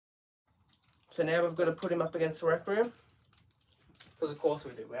So now we've got to put him up against Requiem. Because of course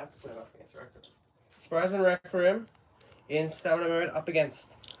we do. We have to put him up against Requiem. Spryzen Requiem in stamina mode up against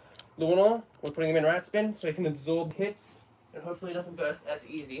Luinor. We're putting him in right spin so he can absorb hits and hopefully he doesn't burst as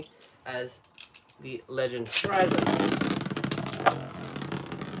easy as the legend Spryzen.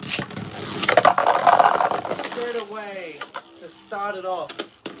 Straight away to start it off,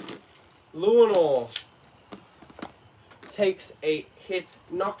 Luinor takes a hit,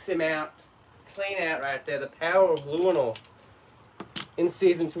 knocks him out, clean out right there. The power of Luinor in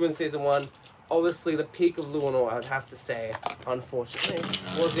Season 2 and Season 1. Obviously, the peak of Luinor, I'd have to say, unfortunately,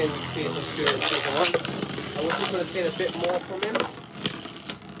 was in Season 2 and Season 1. I wish we could have seen a bit more from him.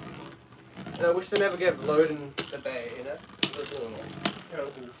 And I wish they never gave Loden the Bay, you know? It was Luinor.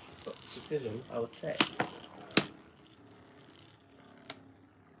 Terrible decision, I would say.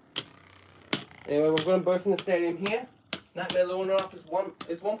 Anyway, we've got them both in the stadium here. Nightmare Luinor up is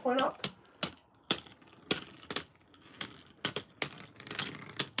 1 point up.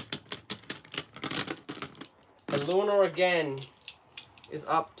 And Luinor again is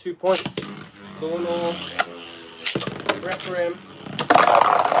up 2 points. Luinor, Requiem.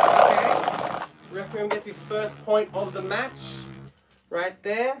 Okay. Requiem gets his first point of the match. Right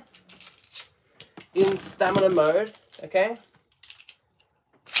there. In stamina mode. Okay.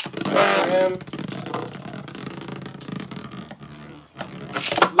 Requiem.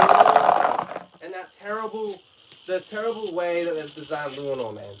 Luinor. And that the terrible way that they've designed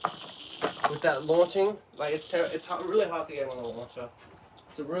Luinor, man. With that launching, like it's really hard to get him on the launcher.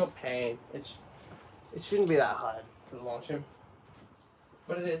 It's a real pain. It shouldn't be that hard to launch him,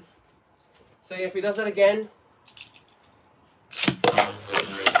 but it is. So yeah, if he does that again,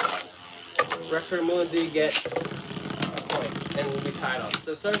 Requiem will indeed get a point, and we'll be tied up.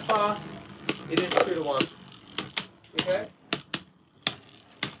 So far, it is 2-1. Okay.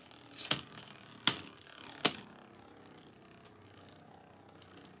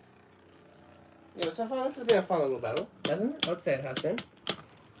 Yeah, so far this has been a fun little battle, hasn't it? I would say it has been.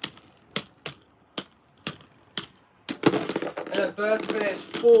 And a burst finish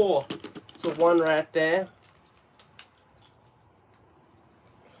 4-1 right there.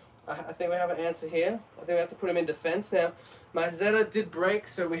 I think we have an answer here. I think we have to put him in defense now. My Zeta did break,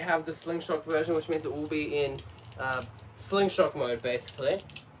 so we have the slingshot version, which means it will be in slingshot mode basically.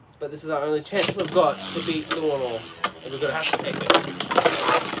 But this is our only chance we've got to beat Luinor, and we're gonna have to take it.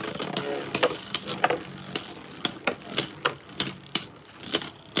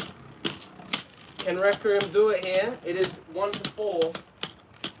 Can Requiem do it here? It is 1-4.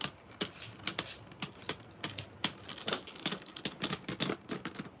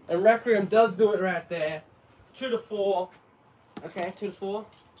 And Requiem does do it right there. 2-4. Okay, 2-4.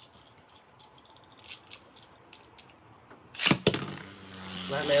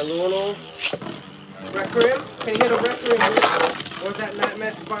 Nightmare Luinor. Requiem? Can you hit a Requiem? Or is that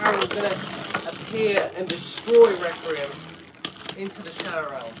Nightmare Spiral going to appear and destroy Requiem into the Shadow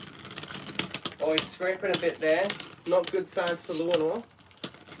Realm? Oh, he's scraping a bit there. Not good signs for Luinor.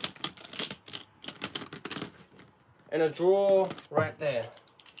 And a draw right there.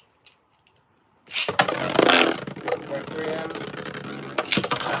 Requiem.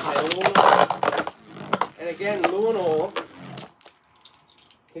 And again, Luinor.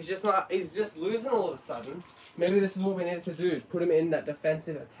 He's just losing all of a sudden. Maybe this is what we needed to do. Put him in that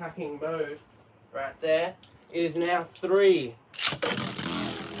defensive attacking mode. Right there. It is now 3-4.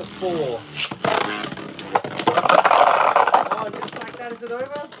 Oh, just like that, is it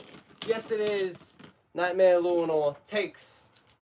over? Yes, it is. Nightmare Luinor takes